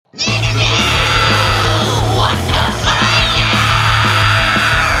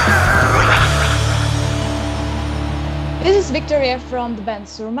Viktorie from the band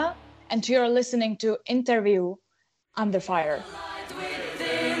Surma, and you're listening to Interview Under Fire.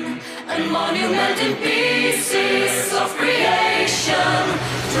 A monument in pieces of creation,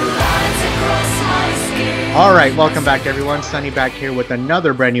 through lines across my skin. All right, welcome back, everyone. Sunny back here with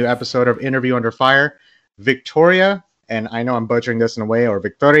another brand new episode of Interview Under Fire. Viktorie, and I know I'm butchering this in a way, or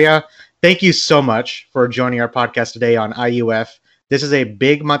Victoria, thank you so much for joining our podcast today on IUF. This is a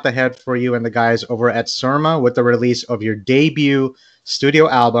big month ahead for you and the guys over at Surma with the release of your debut studio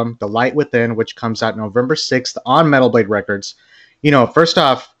album, The Light Within, which comes out November 6th on Metal Blade Records. You know, first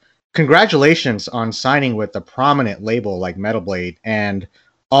off, congratulations on signing with a prominent label like Metal Blade and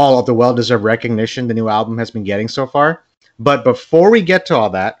all of the well-deserved recognition the new album has been getting so far. But before we get to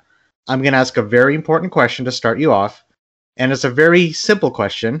all that, I'm going to ask a very important question to start you off. And it's a very simple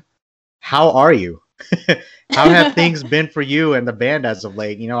question. How are you? How have things been for you and the band as of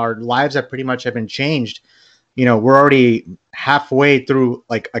late? You know, our lives have pretty much been changed. You know, we're already halfway through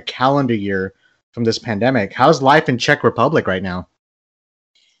like a calendar year from this pandemic. How's life in Czech Republic right now?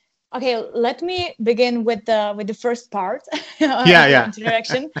 Okay, let me begin with the first part. Yeah.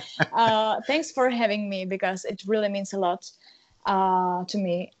 Introduction. Thanks for having me because it really means a lot to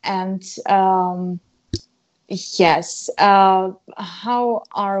me. And yes, how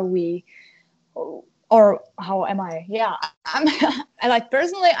are we? Or how am I? Yeah, I'm. I like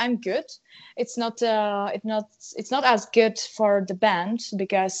personally, I'm good. It's not as good for the band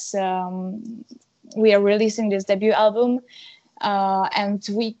because we are releasing this debut album. And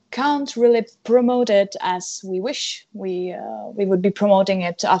we can't really promote it as we wish. We would be promoting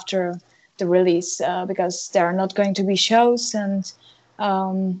it after the release because there are not going to be shows, and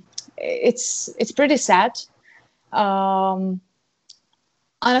it's pretty sad.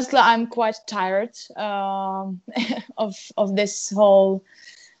 Honestly, I'm quite tired of this whole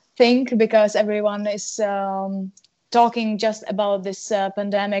thing because everyone is talking just about this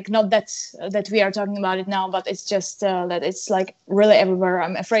pandemic. Not that we are talking about it now, but it's just that it's like really everywhere.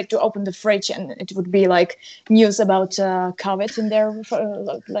 I'm afraid to open the fridge and it would be like news about COVID in there,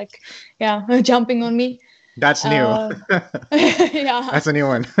 jumping on me. That's new. Yeah, that's a new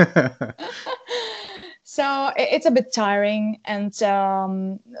one. So it's a bit tiring, and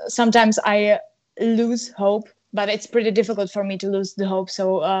sometimes I lose hope, but it's pretty difficult for me to lose the hope.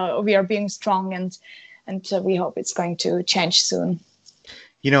 So we are being strong, and we hope it's going to change soon.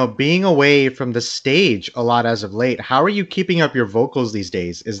 You know, being away from the stage a lot as of late, how are you keeping up your vocals these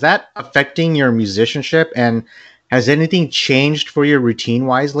days? Is that affecting your musicianship? And has anything changed for you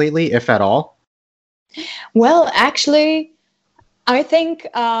routine-wise lately, if at all? Well, actually, I think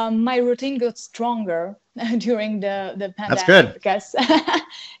my routine got stronger during the pandemic. That's good. Because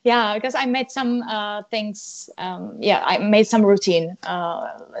because I made some things. I made some routine.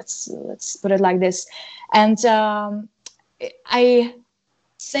 Let's put it like this. And I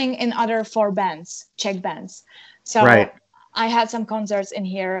sing in other 4 bands, Czech bands. So right. I had some concerts in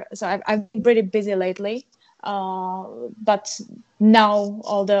here. So I've been pretty busy lately. But now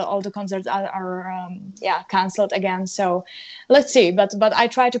all the concerts are canceled again. So let's see. But I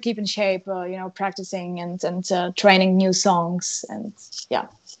try to keep in shape. Practicing and training new songs and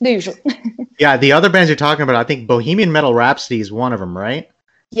the usual. Yeah, the other bands you're talking about, I think Bohemian Metal Rhapsody is one of them, right?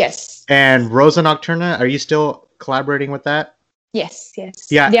 Yes. And Rosa Nocturna, are you still collaborating with that? Yes.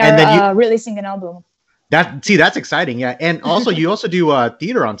 Yeah, they are and then releasing an album. That's exciting, yeah. And also, you also do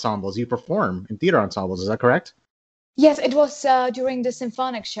theater ensembles. You perform in theater ensembles, is that correct? Yes, it was during the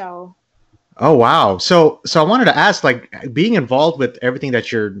symphonic show. Oh, wow. So I wanted to ask, like, being involved with everything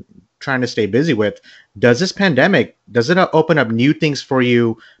that you're trying to stay busy with, does this pandemic, does it open up new things for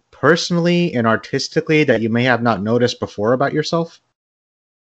you personally and artistically that you may have not noticed before about yourself?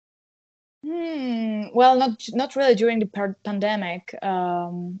 Well, not really during the pandemic.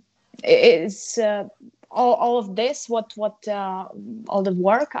 It's all of this, what all the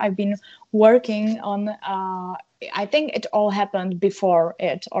work I've been working on. I think it all happened before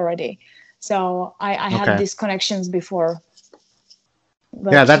it already. So I had these connections before.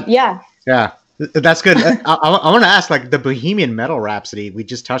 But yeah, that's good. I want to ask, like, the Bohemian Metal Rhapsody. We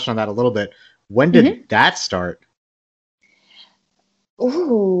just touched on that a little bit. When did that start?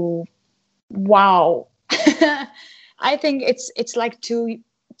 Ooh, wow! I think it's like 2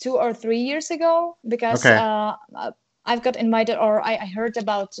 or 3 years ago because I've got invited, or I heard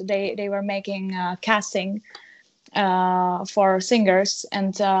about they were making casting for singers,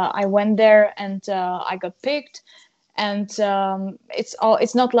 and I went there and I got picked. And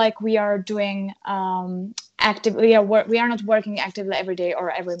it's not like we are doing actively. We are not working actively every day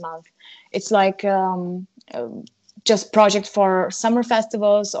or every month. It's like just project for summer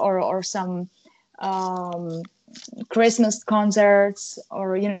festivals or some Christmas concerts,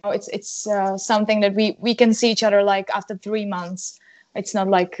 or it's something that we can see each other like after 3 months. It's not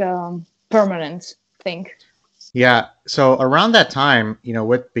like permanent thing. Yeah. So around that time,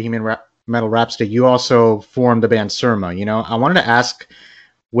 with Metal Rhapsody, you also formed the band Surma. I wanted to ask,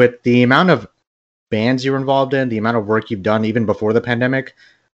 with the amount of bands you were involved in, the amount of work you've done even before the pandemic,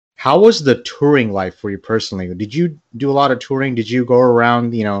 how was the touring life for you personally? Did you do a lot of touring? Did you go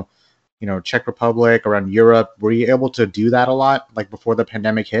around, Czech Republic, around Europe? Were you able to do that a lot, like before the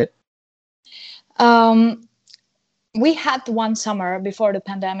pandemic hit? We had one summer before the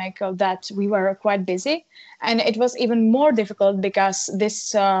pandemic that we were quite busy, and it was even more difficult because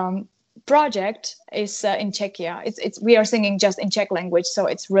this project is in Czechia. We are singing just in Czech language, so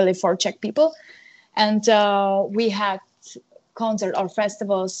it's really for Czech people. And we had concert or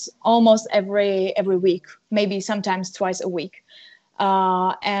festivals almost every week, maybe sometimes twice a week.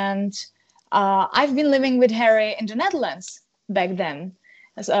 And I've been living with Heri in the Netherlands back then,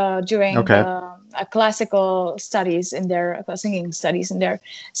 during classical studies in there, singing studies in there.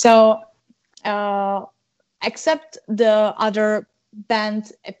 So except the other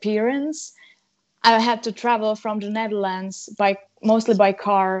band appearance, I had to travel from the Netherlands mostly by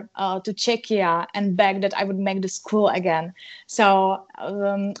car to Czechia and back, that I would make the school again. So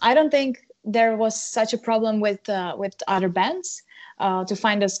I don't think there was such a problem with other bands to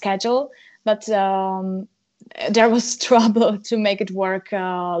find a schedule, but there was trouble to make it work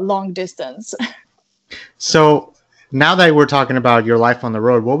long distance. So now that we're talking about your life on the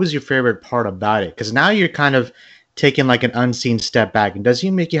road, what was your favorite part about it? Because now you're kind of taking like an unseen step back. And does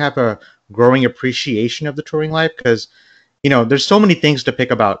it make you have a growing appreciation of the touring life? Because, there's so many things to pick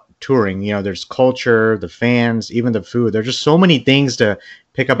about touring. There's culture, the fans, even the food. There's just so many things to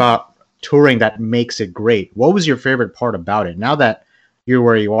pick about touring that makes it great. What was your favorite part about it now that you're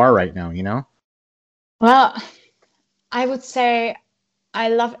where you are right now, Well, I would say I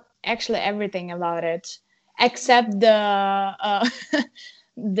love actually everything about it, except the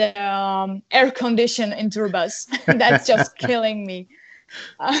air condition in turbas. That's just killing me.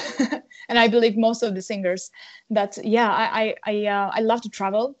 And I believe most of the singers. But yeah, I love to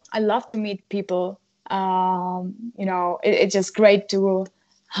travel. I love to meet people. It's just great to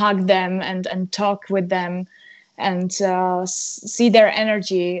hug them and talk with them, and see their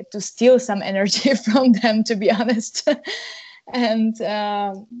energy, to steal some energy from them, to be honest. And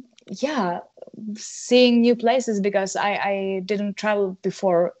seeing new places, because I didn't travel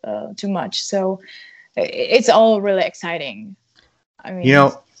before too much. So it's all really exciting. I mean,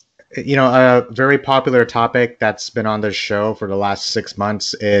 a very popular topic that's been on this show for the last 6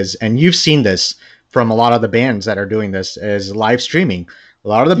 months is, and you've seen this from a lot of the bands that are doing this, is live streaming. A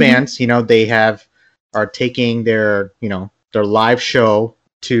lot of the bands, they are taking their live show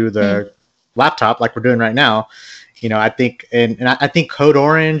to the laptop, like we're doing right now. I think, and I think Code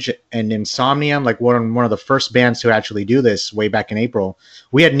Orange and Insomnium, like one of the first bands to actually do this way back in April.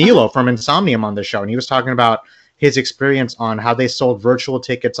 We had Nilo from Insomnium on the show, and he was talking about his experience on how they sold virtual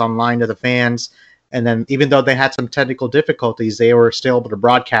tickets online to the fans. And then even though they had some technical difficulties, they were still able to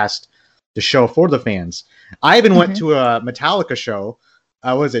broadcast the show for the fans. I even went to a Metallica show.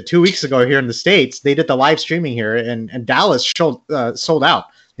 Was it 2 weeks ago here in the States? They did the live streaming here, and Dallas sold out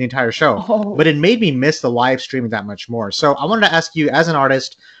the entire show. Oh. But it made me miss the live streaming that much more. So I wanted to ask you, as an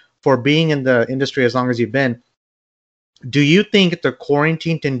artist, for being in the industry as long as you've been, do you think the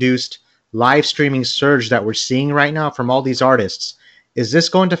quarantine-induced live streaming surge that we're seeing right now from all these artists, is this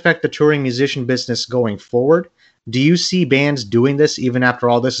going to affect the touring musician business going forward? Do you see bands doing this even after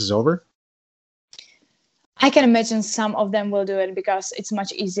all this is over? I can imagine some of them will do it because it's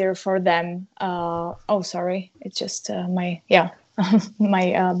much easier for them. Sorry, it's just my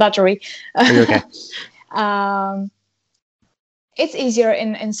battery. Are you okay? It's easier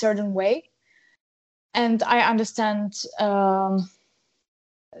in certain way, and I understand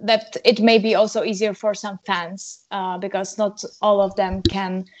that it may be also easier for some fans because not all of them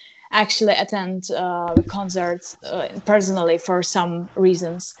can actually attend concerts personally for some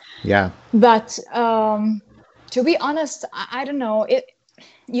reasons. Yeah. But to be honest, I don't know.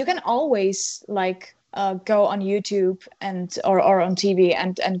 You can always go on YouTube or on TV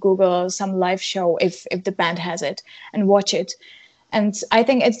and Google some live show if the band has it and watch it. And I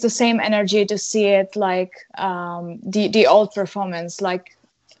think it's the same energy to see it like the old performance, like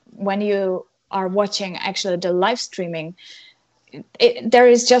when you are watching actually the live streaming. There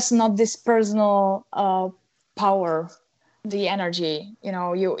is just not this personal power, the energy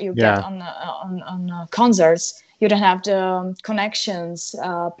you get on concerts. You don't have the connections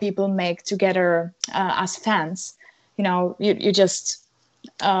people make together as fans. You just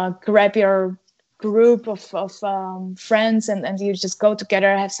grab your group of friends, and you just go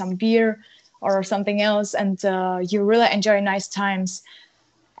together, have some beer or something else, and you really enjoy nice times,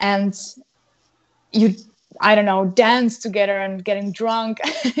 and you, I don't know, dance together and getting drunk.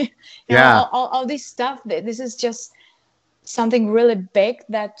 All this stuff. This is just something really big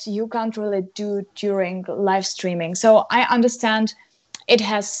that you can't really do during live streaming. So I understand it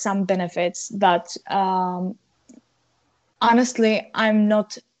has some benefits, but honestly, I'm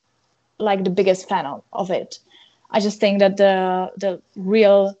not like the biggest fan of it. I just think that the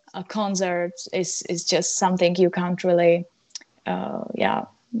real concert is just something you can't really,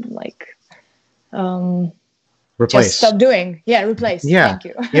 Replace. Just stop doing. Yeah, replace. Yeah. Thank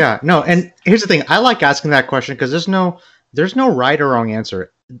you. Yeah. No, and here's the thing. I like asking that question because there's no right or wrong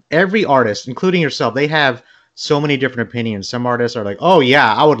answer. Every artist, including yourself, they have so many different opinions. Some artists are like, "Oh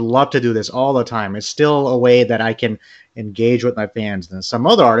yeah, I would love to do this all the time. It's still a way that I can engage with my fans." And some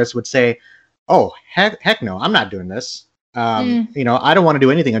other artists would say, "Oh heck no, I'm not doing this. I don't want to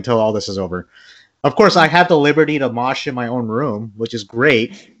do anything until all this is over." Of course, I have the liberty to mosh in my own room, which is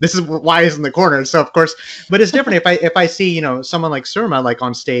great. This is why it's in the corner. So of course, but it's different if I see someone like Surma like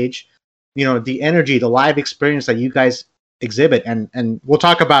on stage, the energy, the live experience that you guys exhibit, and we'll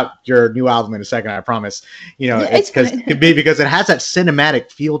talk about your new album in a second. I promise. It's because it has that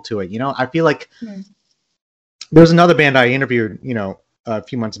cinematic feel to it. I feel like there's another band I interviewed, a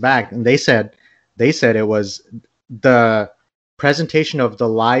few months back, and they said it was the presentation of the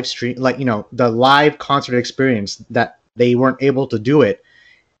live stream, the live concert experience, that they weren't able to do it.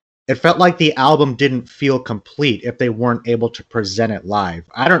 It felt like the album didn't feel complete if they weren't able to present it live.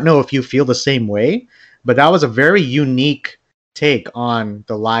 I don't know if you feel the same way, but that was a very unique take on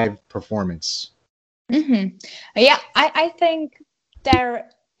the live performance. Mm-hmm. Yeah, I think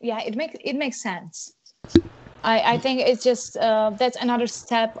it makes sense. I think it's just that's another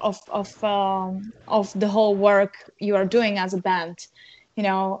step of the whole work you are doing as a band.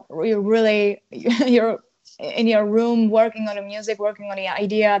 You're in your room working on the music, working on the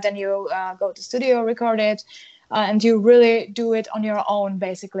idea. Then you go to studio, record it, and you really do it on your own,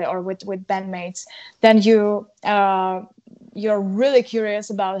 basically, or with bandmates. Then you're really curious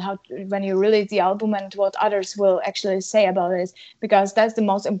about when you release the album and what others will actually say about it, because that's the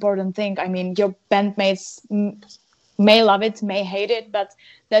most important thing. I mean, your bandmates may love it, may hate it, but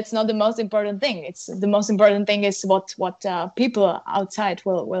that's not the most important thing. It's the most important thing is what people outside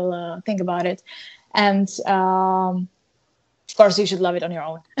will think about it, and of course you should love it on your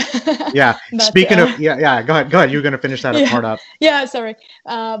own. Yeah. But, speaking of go ahead. You're going to finish that part up. Yeah, sorry.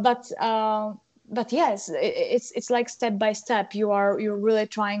 But yes, it's like step by step. You're really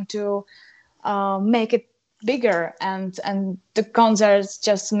trying to make it bigger, and the concerts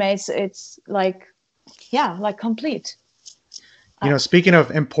just makes it like complete. Speaking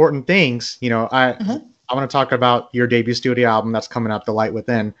of important things, I want to talk about your debut studio album that's coming up, The Light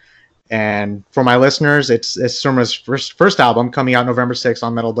Within. And for my listeners, it's Surma's first album, coming out November 6th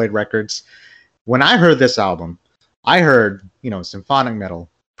on Metal Blade Records. When I heard this album, I heard symphonic metal,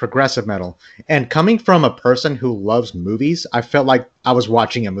 progressive metal, and coming from a person who loves movies, I felt like I was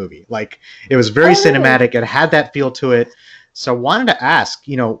watching a movie. Like, it was very cinematic. It had that feel to it. So I wanted to ask,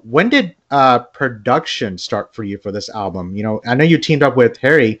 when did production start for you for this album? I know you teamed up with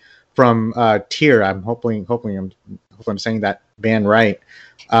Heri from Tier. I'm hoping I'm saying that band right.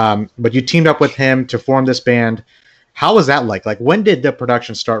 But you teamed up with him to form this band. How was that like? Like, when did the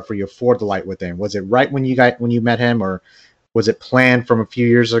production start for you for The Light Within? Was it right when you met him, or was it planned from a few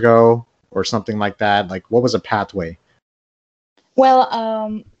years ago or something like that? Like, what was the pathway? Well,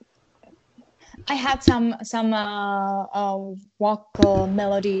 I had some vocal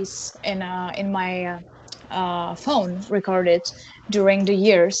melodies in my phone recorded during the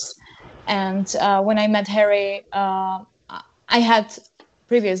years, and when I met Heri, I had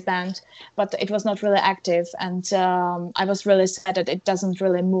previous band, but it was not really active, and I was really sad that it doesn't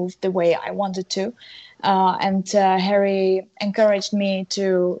really move the way I wanted to. And Heri encouraged me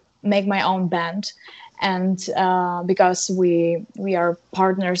to make my own band, and because we are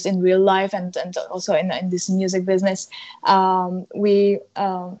partners in real life and also in this music business,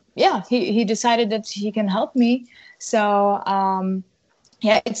 he decided that he can help me. So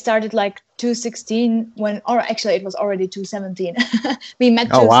it started like 2016 or actually it was already 2017. We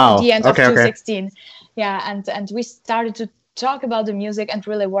met at the end of 2016. Okay. Yeah, and we started to talk about the music and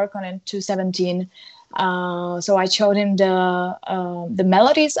really work on it 2017. So I showed him the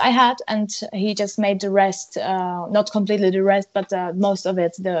melodies I had, and he just made the rest, not completely the rest, but most of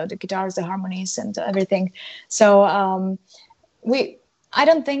it, the guitars, the harmonies, and everything. So I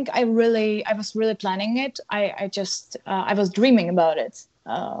don't think I was really planning it. I was dreaming about it.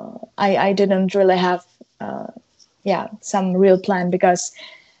 I didn't really have some real plan, because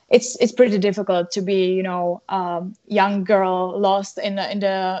it's pretty difficult to be, you know, young girl lost in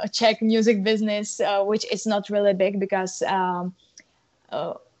the Czech music business, which is not really big, because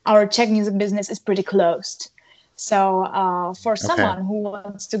our Czech music business is pretty closed. So for someone who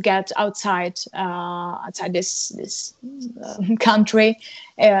wants to get outside this country,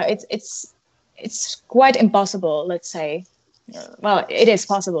 it's quite impossible, let's say. Well, it is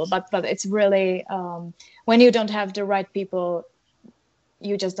possible, but it's really, when you don't have the right people,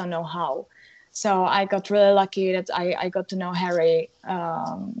 you just don't know how. So I got really lucky that I got to know Heri,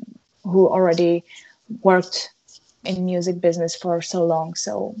 who already worked in music business for so long.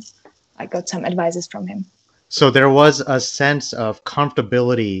 So I got some advices from him. So there was a sense of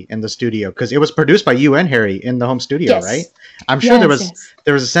comfortability in the studio, because it was produced by you and Heri in the home studio, Yes. right? I'm sure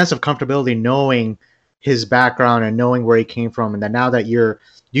there was a sense of comfortability knowing his background and knowing where he came from, and that now that you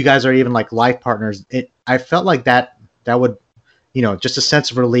guys are even like life partners, I felt like that would, you know, just a sense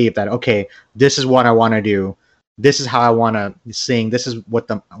of relief that, okay, this is what I want to do. This is how I want to sing. This is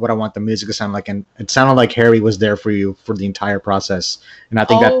what I want the music to sound like. And it sounded like Heri was there for you for the entire process. And I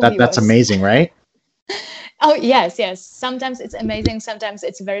think that's amazing, right? Oh, yes. Sometimes it's amazing. Sometimes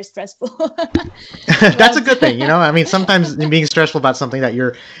it's very stressful. That's a good thing. You know, I mean, sometimes being stressful about something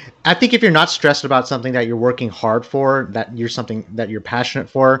I think if you're not stressed about something that you're working hard for, something that you're passionate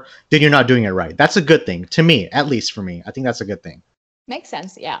for, then you're not doing it right. That's a good thing to me, at least for me. I think that's a good thing. Makes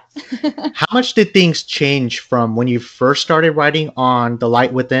sense. Yeah. How much did things change from when you first started writing on The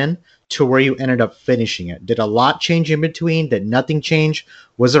Light Within to where you ended up finishing it? Did a lot change in between? Did nothing change?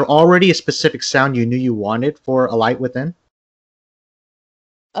 Was there already a specific sound you knew you wanted for A Light Within?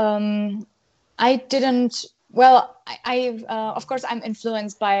 I didn't. Well, I of course I'm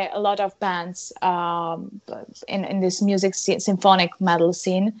influenced by a lot of bands in this music symphonic metal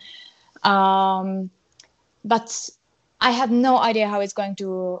scene, but I had no idea how it's going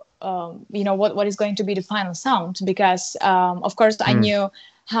to, what is going to be the final sound, because of course I knew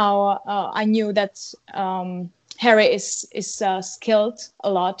I knew that Heri is skilled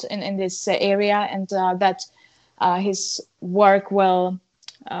a lot in this area, and that his work will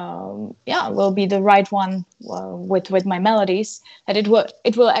be the right one with my melodies, that it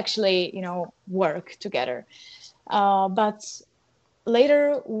will actually, you know, work together. But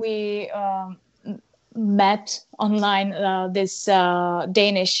later we met online this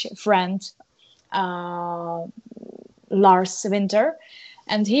Danish friend, Lars Winter,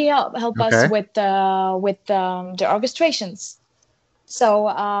 and he helped us with the orchestrations.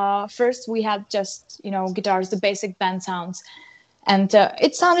 So first we had just, you know, guitars, the basic band sounds, and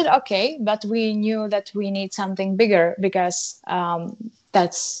it sounded okay, but we knew that we need something bigger, because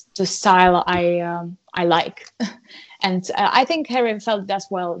that's the style I like. And I think Heri felt as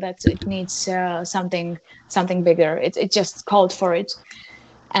well that it needs something bigger. It just called for it.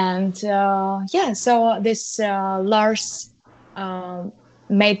 And so this Lars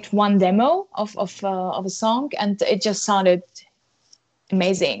made one demo of a song, and it just sounded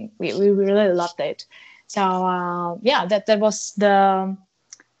amazing. We really loved it. So that was the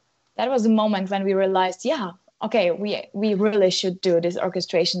moment when we realized, okay, we really should do this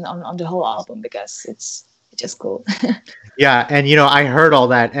orchestration on the whole album, because it's just cool. Yeah, and you know, I heard all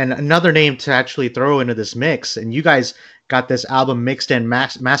that, and another name to actually throw into this mix, and you guys got this album mixed and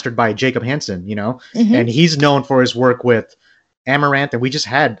mastered by Jacob Hansen, you know, and he's known for his work with Amaranth, and we just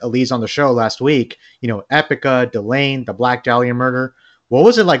had Elise on the show last week, you know, Epica, Delane, The Black Dahlia Murder. What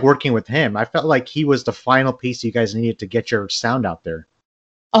was it like working with him? I felt like he was the final piece you guys needed to get your sound out there.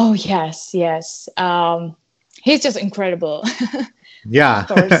 Oh, yes. He's just incredible. Yeah. Of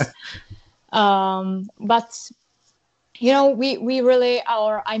course. But you know, we really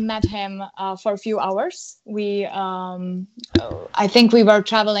I met him for a few hours. I think we were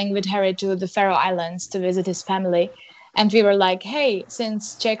traveling with Heri to the Faroe Islands to visit his family, and we were like, hey,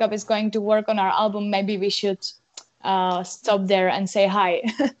 since Jacob is going to work on our album, maybe we should stop there and say hi.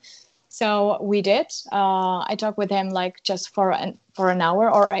 So we did. I talked with him like just for an hour,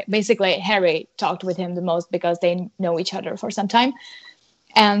 or basically Heri talked with him the most, because they know each other for some time.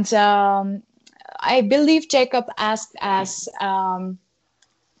 And I believe Jacob asked us,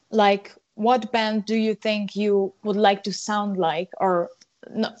 like, what band do you think you would like to sound like? Or,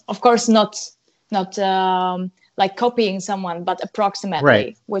 no, of course, not like copying someone, but approximately,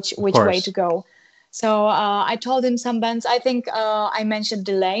 right, which way to go. So I told him some bands. I think I mentioned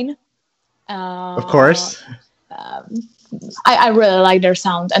Delane. Of course. I really like their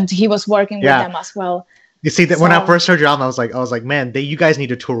sound, and he was working with them as well. You see that when I first heard your album, I was like, man, you guys need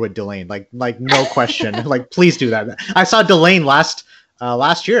to tour with Delane, like no question, like please do that. I saw Delane last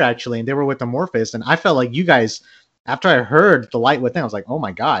last year actually, and they were with Amorphous, and I felt like you guys, after I heard The Light Within, I was like, oh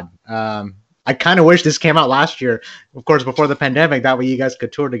my god, I kind of wish this came out last year, of course, before the pandemic. That way you guys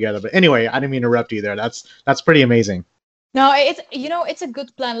could tour together. But anyway, I didn't mean to interrupt you there. That's pretty amazing. No, it's a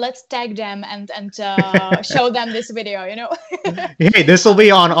good plan. Let's tag them and show them this video. Hey, this will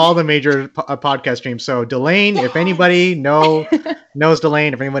be on all the major podcast streams. So Delane, if anybody knows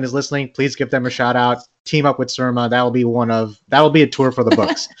Delane, if anyone is listening, please give them a shout out. Team up with Surma. That will be a tour for the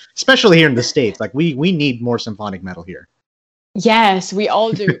books, especially here in the States. Like we need more symphonic metal here. Yes, we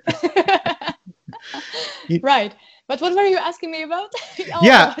all do. Right. But what were you asking me about?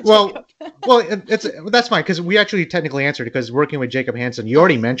 That's fine, because we actually technically answered it, because working with Jacob Hansen, you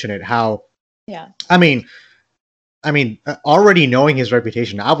already mentioned it. How, yeah. I mean, already knowing his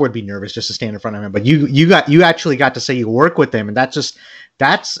reputation, I would be nervous just to stand in front of him. But you actually got to say you work with him, and that's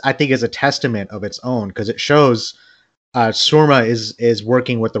I think is a testament of its own, because it shows Surma is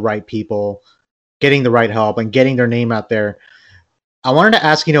working with the right people, getting the right help, and getting their name out there. I wanted to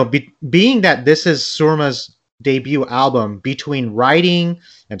ask, being that this is Surma's debut album, between writing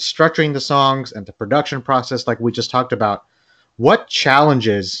and structuring the songs and the production process like we just talked about, what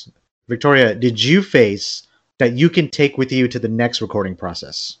challenges, Viktorie, did you face that you can take with you to the next recording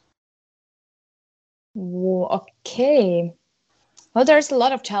process? Okay. Well, there's a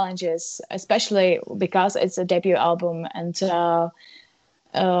lot of challenges, especially because it's a debut album, and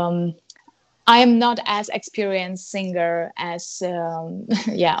I am not as experienced singer as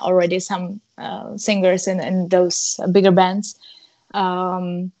already some singers in those bigger bands.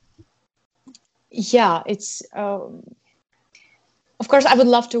 It's of course I would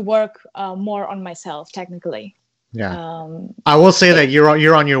love to work more on myself technically. Yeah, I will say that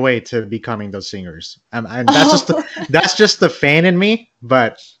you're on your way to becoming those singers, and that's just the fan in me.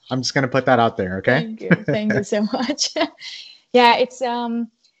 But I'm just gonna put that out there. Okay. Thank you so much. Yeah, it's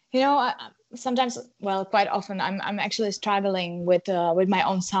sometimes, well, quite often, I'm actually struggling with my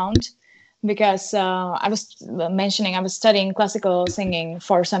own sound, because I was mentioning I was studying classical singing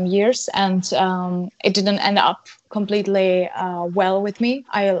for some years, and it didn't end up completely well with me.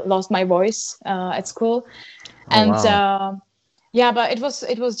 I lost my voice at school, and wow. But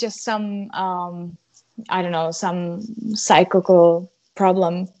it was just some I don't know, some psychical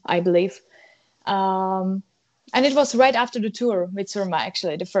problem, I believe. And it was right after the tour with Surma,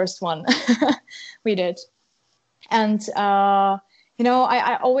 actually, the first one we did. And, I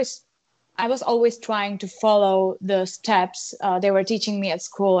was always trying to follow the steps they were teaching me at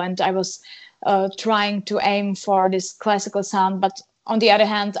school. And I was trying to aim for this classical sound. But on the other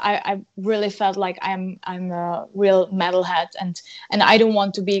hand, I really felt like I'm a real metalhead. And I don't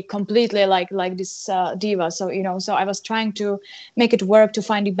want to be completely like this diva. So, so I was trying to make it work, to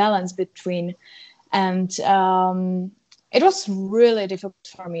find the balance between. And it was really difficult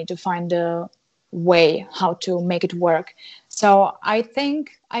for me to find a way how to make it work. So I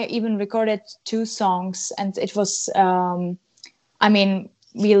think I even recorded 2 songs, and it was,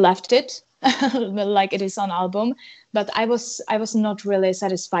 we left it like it is on album, but I was not really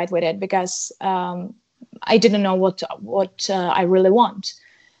satisfied with it, because I didn't know what I really want.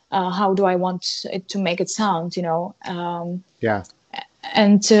 How do I want it to make it sound, Yeah.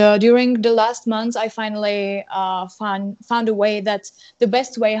 And during the last months, I finally found a way that the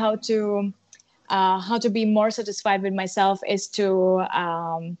best way how to be more satisfied with myself is to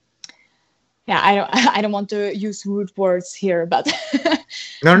I don't want to use rude words here, but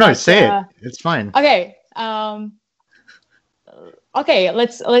no, say it. It's fine. Okay. Okay,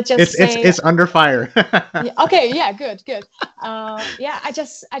 let's just say it's under fire. Okay, yeah, good. I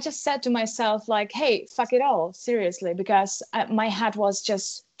just said to myself, like, hey, fuck it all, seriously, because my head was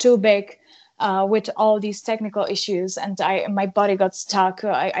just too big with all these technical issues, and my body got stuck.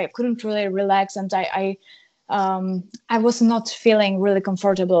 I couldn't really relax, and I was not feeling really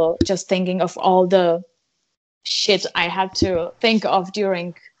comfortable just thinking of all the shit I had to think of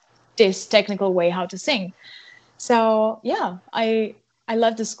during this technical way how to sing. So yeah, I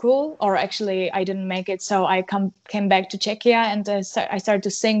left the school, or actually I didn't make it. So I came back to Czechia, and I started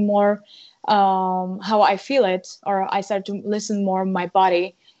to sing more how I feel it, or I started to listen more my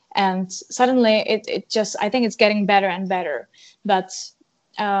body. And suddenly it just, I think it's getting better and better. But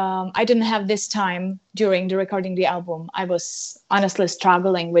I didn't have this time during the recording the album. I was honestly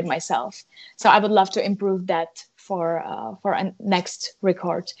struggling with myself. So I would love to improve that for a next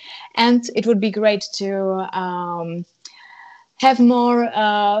record. And it would be great to have more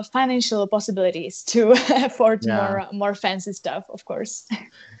financial possibilities to afford more fancy stuff, of course.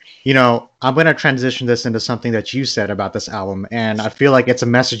 I'm going to transition this into something that you said about this album, and I feel like it's a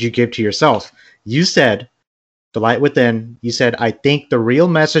message you give to yourself. You said The Light Within, you said, I think the real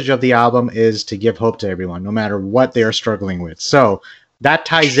message of the album is to give hope to everyone, no matter what they are struggling with. So that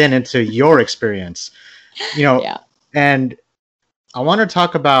ties into your experience, Yeah. And I want to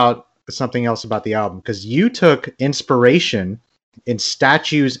talk about something else about the album, because you took inspiration in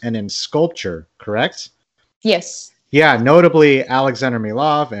statues and in sculpture, correct? Yes. Yeah, notably Alexander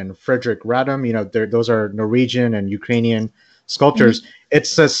Milov and Frederick Radom. Those are Norwegian and Ukrainian sculptures. It's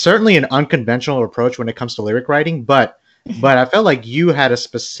certainly an unconventional approach when it comes to lyric writing, but I felt like you had a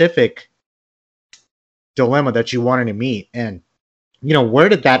specific dilemma that you wanted to meet. And where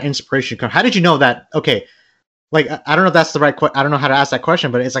did that inspiration come? How did you know that? Okay, like I don't know if that's the right I don't know how to ask that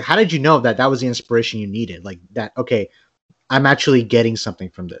question, but it's like, how did you know that that was the inspiration you needed? Like that, okay, I'm actually getting something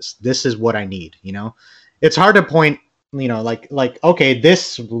from this. This is what I need. It's hard to point, like okay,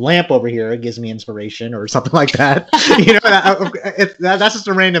 this lamp over here gives me inspiration or something like that. That's just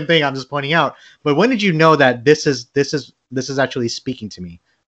a random thing I'm just pointing out. But when did you know that this is actually speaking to me?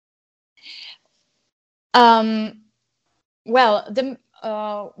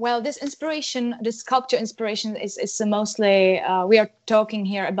 This inspiration, the sculpture inspiration is mostly, we are talking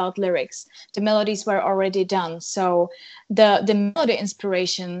here about lyrics. The melodies were already done. So the melody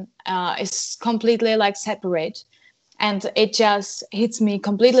inspiration is completely like separate, and it just hits me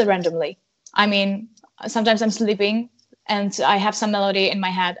completely randomly. I mean, sometimes I'm sleeping and I have some melody in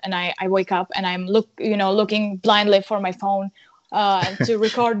my head, and I wake up and I'm looking blindly for my phone to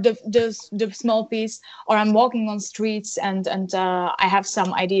record the small piece, or I'm walking on streets and I have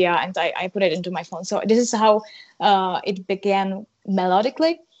some idea and I put it into my phone. So this is how it began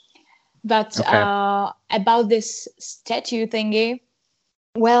melodically. But Okay. About this statue thingy,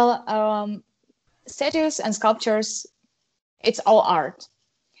 statues and sculptures, it's all art,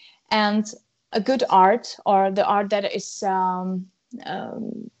 and a good art, or the art that is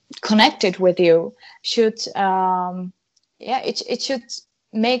connected with you, should it should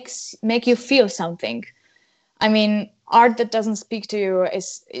make you feel something. I mean, art that doesn't speak to you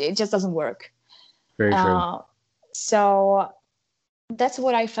it just doesn't work. Very true. So that's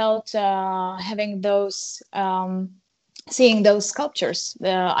what I felt having those seeing those sculptures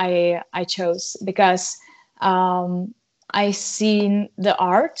I chose, because I seen the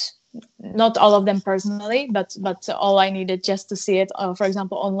art, not all of them personally, but all I needed just to see it, for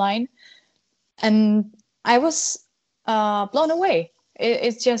example, online, and I was blown away.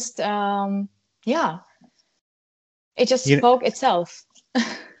 It's just it just spoke itself.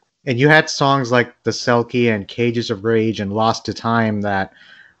 And you had songs like The Selkie and Cages of Rage and Lost to Time that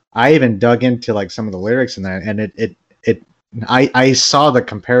I even dug into like some of the lyrics in that, and I saw the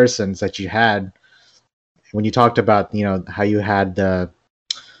comparisons that you had when you talked about how you had the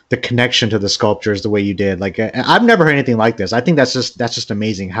connection to the sculptures the way you did. Like I've never heard anything like this. I think that's just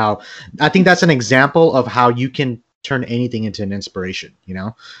amazing. How I think that's an example of how you can turn anything into an inspiration.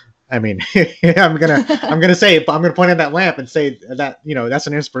 I mean, I'm gonna say, I'm gonna point at that lamp and say that that's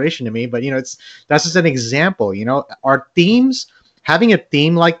an inspiration to me. But that's just an example. Our themes, having a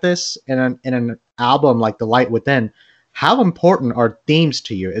theme like this in an album like The Light Within, how important are themes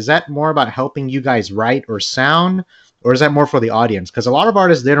to you? Is that more about helping you guys write or sound, or is that more for the audience? Because a lot of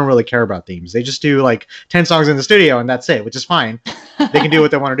artists, they don't really care about themes. They just do like 10 songs in the studio and that's it, which is fine. They can do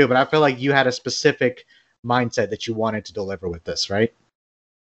what they want to do. But I feel like you had a specific mindset that you wanted to deliver with this, right?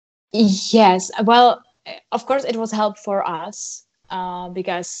 Yes. Well, of course, it was help for us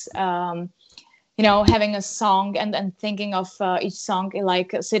because having a song and thinking of each song,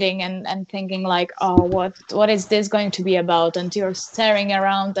 like sitting and thinking like, oh, what is this going to be about? And you're staring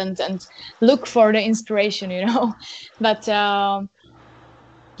around and look for the inspiration, But I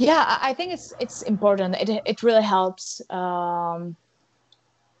think it's important. It really helps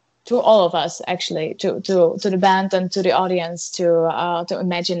to all of us, actually, to the band and to the audience to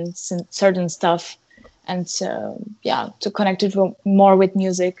imagine certain stuff and to connect it more with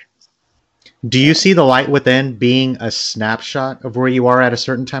music. Do you see The Light Within being a snapshot of where you are at a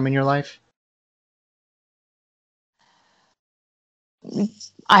certain time in your life?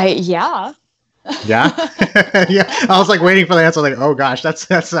 Yeah. Yeah. I was like waiting for the answer. Like, oh gosh, that's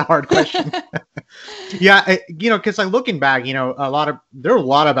a hard question. Yeah, because like looking back, there are a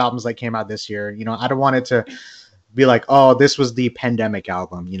lot of albums that came out this year. I don't want it to be like, oh, this was the pandemic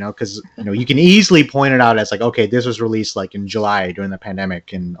album, because you can easily point it out as like, okay, this was released like in July during the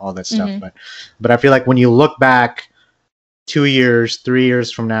pandemic and all that stuff. Mm-hmm. But I feel like when you look back 2 years, 3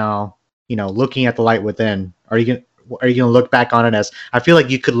 years from now, looking at The Light Within, are you gonna look back on it as, I feel like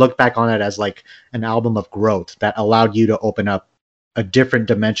you could look back on it as like an album of growth that allowed you to open up a different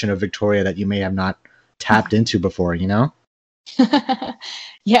dimension of Viktoria that you may have not tapped into before, Yeah,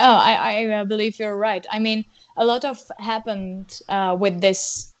 I believe you're right. I mean, a lot of happened with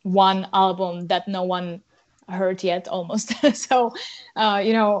this one album that no one heard yet, almost. So,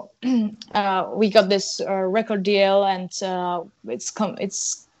 we got this record deal, and it's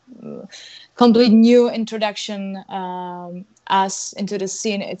complete new introduction us into the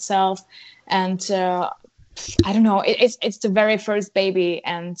scene itself, and I don't know, it's the very first baby,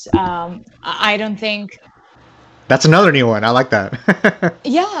 and I don't think that's another new one. I like that.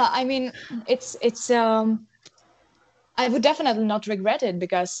 Yeah, I mean, it's I would definitely not regret it,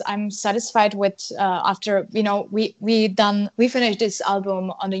 because I'm satisfied with after we finished this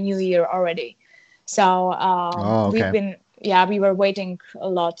album on the new year already, so okay. we were waiting a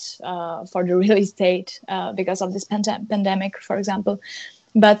lot for the release date because of this pandemic, for example.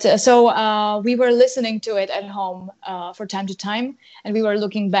 But so we were listening to it at home for time to time, and we were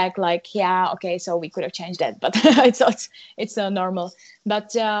looking back like, yeah, okay, so we could have changed that, but it's normal.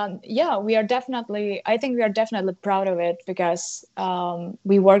 But yeah, I think we are definitely proud of it, because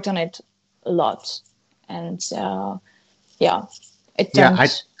we worked on it a lot, and yeah, it turned. Yeah,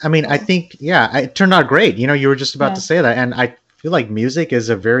 I mean, I think it turned out great. You were just about to say that, and I feel like music is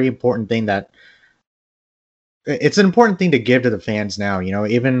a very important thing it's an important thing to give to the fans now,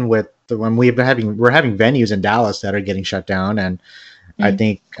 even with when we're having venues in Dallas that are getting shut down. And I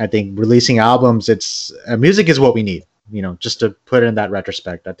think releasing albums, music is what we need, just to put it in that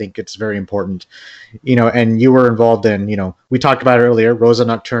retrospect. I think it's very important, and you were involved in, we talked about it earlier, Rosa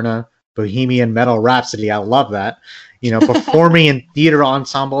Nocturna, Bohemian Metal Rhapsody. I love that, performing in theater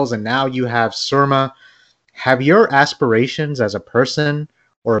ensembles. And now you have Surma. Have your aspirations as a person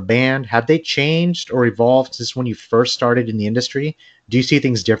or a band, have they changed or evolved since when you first started in the industry? Do you see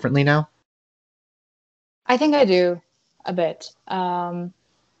things differently now? I think I do a bit. I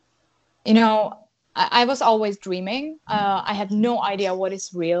was always dreaming. I had no idea what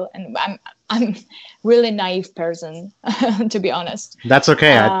is real, and I'm really naive person, to be honest. That's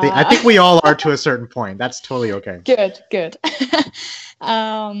okay. I think we all are to a certain point. That's totally okay. Good.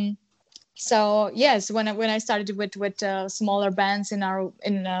 So yes, when I started with smaller bands in our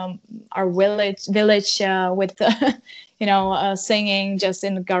village with singing just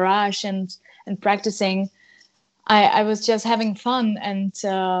in the garage and practicing, I was just having fun, and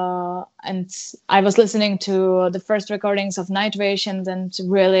I was listening to the first recordings of Nightwish, and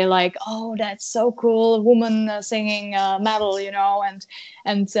really like, oh, that's so cool, a woman singing metal, and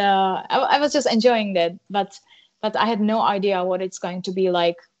I was just enjoying that, but I had no idea what it's going to be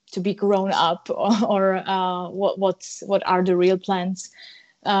like to be grown up, or what are the real plans,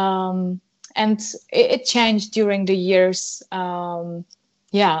 and it changed during the years. I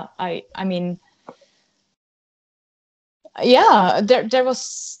mean, yeah, there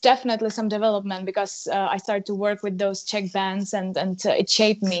was definitely some development, because I started to work with those Czech bands, and it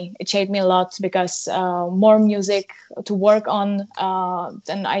shaped me a lot, because more music to work on,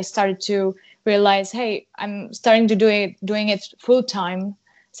 and I started to realize, hey, I'm starting to doing it full time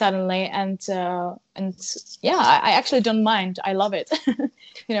suddenly, and yeah, I actually don't mind. I love it.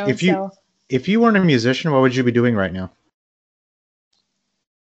 If you weren't a musician, what would you be doing right now?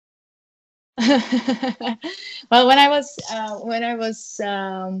 Well, when I was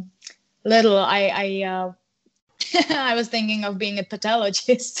little, I I was thinking of being a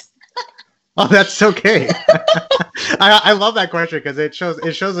pathologist. Oh, that's okay. I love that question, because it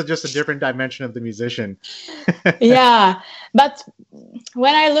shows just a different dimension of the musician. Yeah, but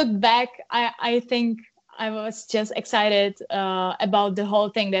when I look back, I think I was just excited about the whole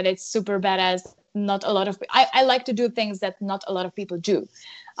thing, that it's super badass. Not a lot of I like to do things that not a lot of people do.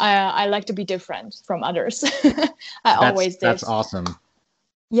 I like to be different from others. Always did. That's awesome.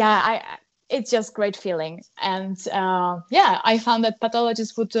 Yeah, it's just great feeling, and yeah, I found that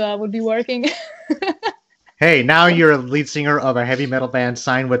pathologists would be working. Hey, now you're a lead singer of a heavy metal band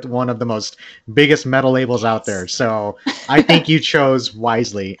signed with one of the biggest metal labels out there. So I think you chose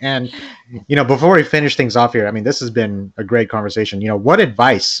wisely. And before we finish things off here, I mean, this has been a great conversation. What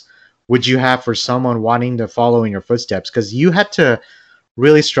advice would you have for someone wanting to follow in your footsteps? Because you had to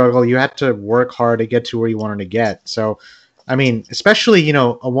really struggle. You had to work hard to get to where you wanted to get. So, I mean, especially,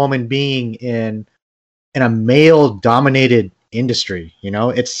 a woman being in a male-dominated industry,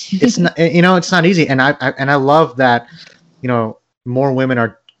 it's not, it's not easy. And I love that, more women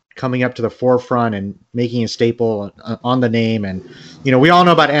are coming up to the forefront and making a staple on the name. And, we all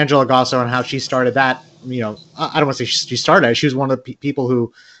know about Angela Gosso and how she started that. I don't want to say she started it. She was one of the people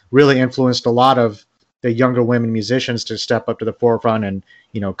who really influenced a lot of the younger women musicians to step up to the forefront and,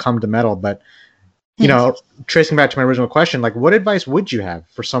 come to metal. But, tracing back to my original question, like, what advice would you have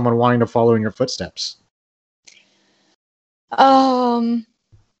for someone wanting to follow in your footsteps?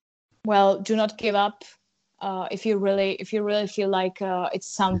 Well, do not give up. if you really feel like it's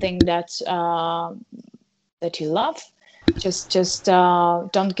something that you love, just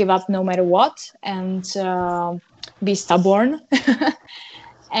don't give up no matter what, and be stubborn.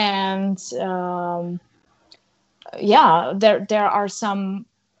 And there are some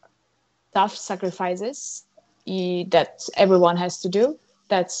tough sacrifices that everyone has to do.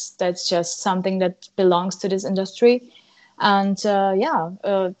 That's just something that belongs to this industry. And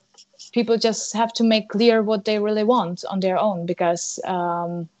people just have to make clear what they really want on their own, because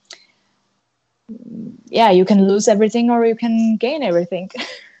you can lose everything or you can gain everything.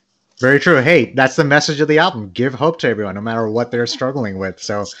 Very true. Hey, that's the message of the album. Give hope to everyone, no matter what they're struggling with.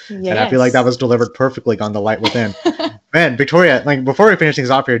 So, and I feel like that was delivered perfectly on The Light Within. Man, Viktorie, like, before we finish things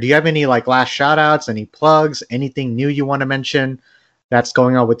off here, do you have any like last shout outs, any plugs, anything new you want to mention that's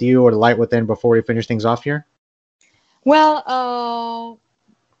going on with you or The Light Within before we finish things off here? Well,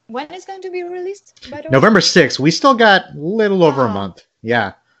 when is going to be released, by the way? November 6th. We still got a little over a month.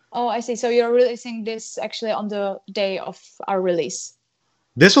 Yeah. Oh, I see. So you're releasing this actually on the day of our release.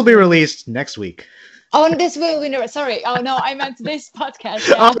 This will be released next week. Oh, and this will be sorry. Oh no, I meant this podcast.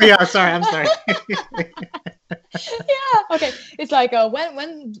 Yeah. Oh yeah, sorry. I'm sorry. Yeah. Okay. It's like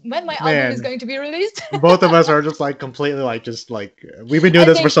when my album is going to be released. Both of us are just like completely like we've been doing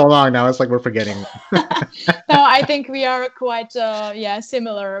this for so long now. It's like we're forgetting. No, I think we are quite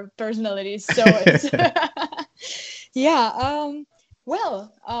similar personalities. So it's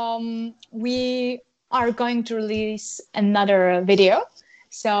we are going to release another video.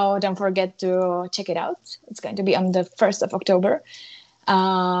 So don't forget to check it out. It's going to be on the 1st of October.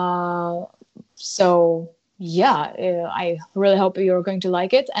 I really hope you're going to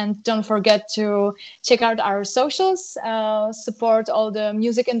like it. And don't forget to check out our socials, support all the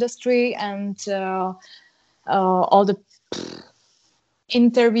music industry and all the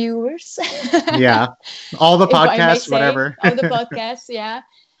interviewers. Yeah, all the podcasts, whatever. All the podcasts, yeah.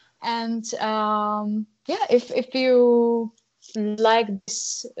 And if you like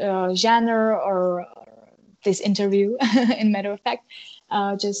this genre or this interview, in matter of fact,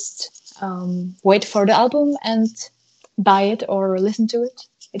 just wait for the album and buy it or listen to it.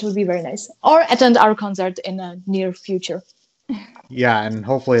 It would be very nice. Or attend our concert in a near future. Yeah, and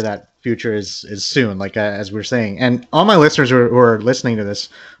hopefully that future is soon, like as we're saying. And all my listeners who are listening to this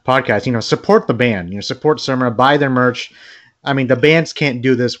podcast, support the band, support Surma, buy their merch. I mean, the bands can't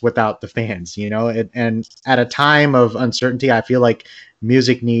do this without the fans, and at a time of uncertainty, I feel like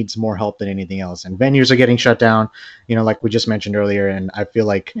music needs more help than anything else. And venues are getting shut down, like we just mentioned earlier. And I feel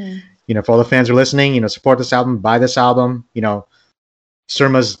like, if all the fans are listening, support this album, buy this album.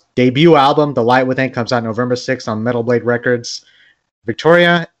 Surma's debut album, The Light Within, comes out November 6th on Metal Blade Records. Viktorie,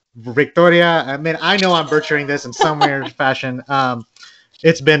 I mean, I know I'm butchering this in some weird fashion.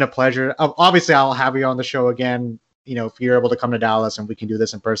 It's been a pleasure. Obviously, I'll have you on the show again. If you're able to come to Dallas and we can do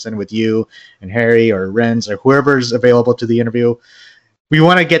this in person with you and Heri or Renz or whoever's available to the interview. We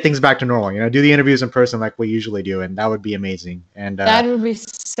want to get things back to normal, do the interviews in person like we usually do. And that would be amazing. And that would be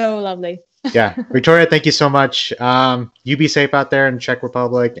so lovely. Yeah. Viktorie, thank you so much. You be safe out there in Czech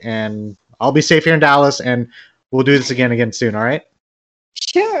Republic, and I'll be safe here in Dallas, and we'll do this again soon. All right.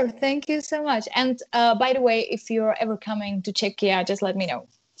 Sure. Thank you so much. And by the way, if you're ever coming to Czechia, just let me know.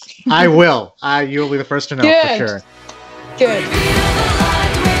 I will. You'll be the first to know. Good. For sure. Good.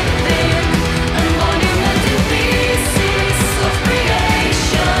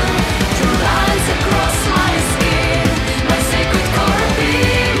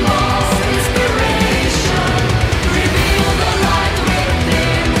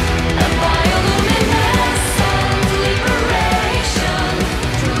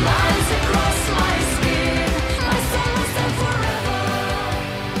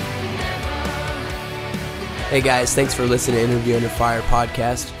 Hey guys, thanks for listening to Interview Under Fire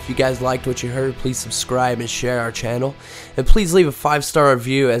podcast. If you guys liked what you heard, please subscribe and share our channel. And please leave a 5-star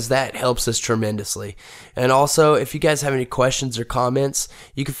review, as that helps us tremendously. And also, if you guys have any questions or comments,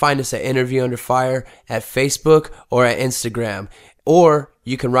 you can find us at Interview Under Fire at Facebook or at Instagram. Or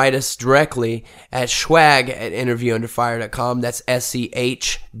you can write us directly at schwag@interviewunderfire.com. That's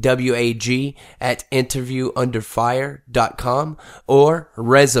SCHWAG at interviewunderfire.com. Or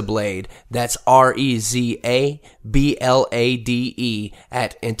Rezablade, that's REZABLADE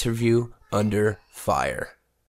at interviewunderfire.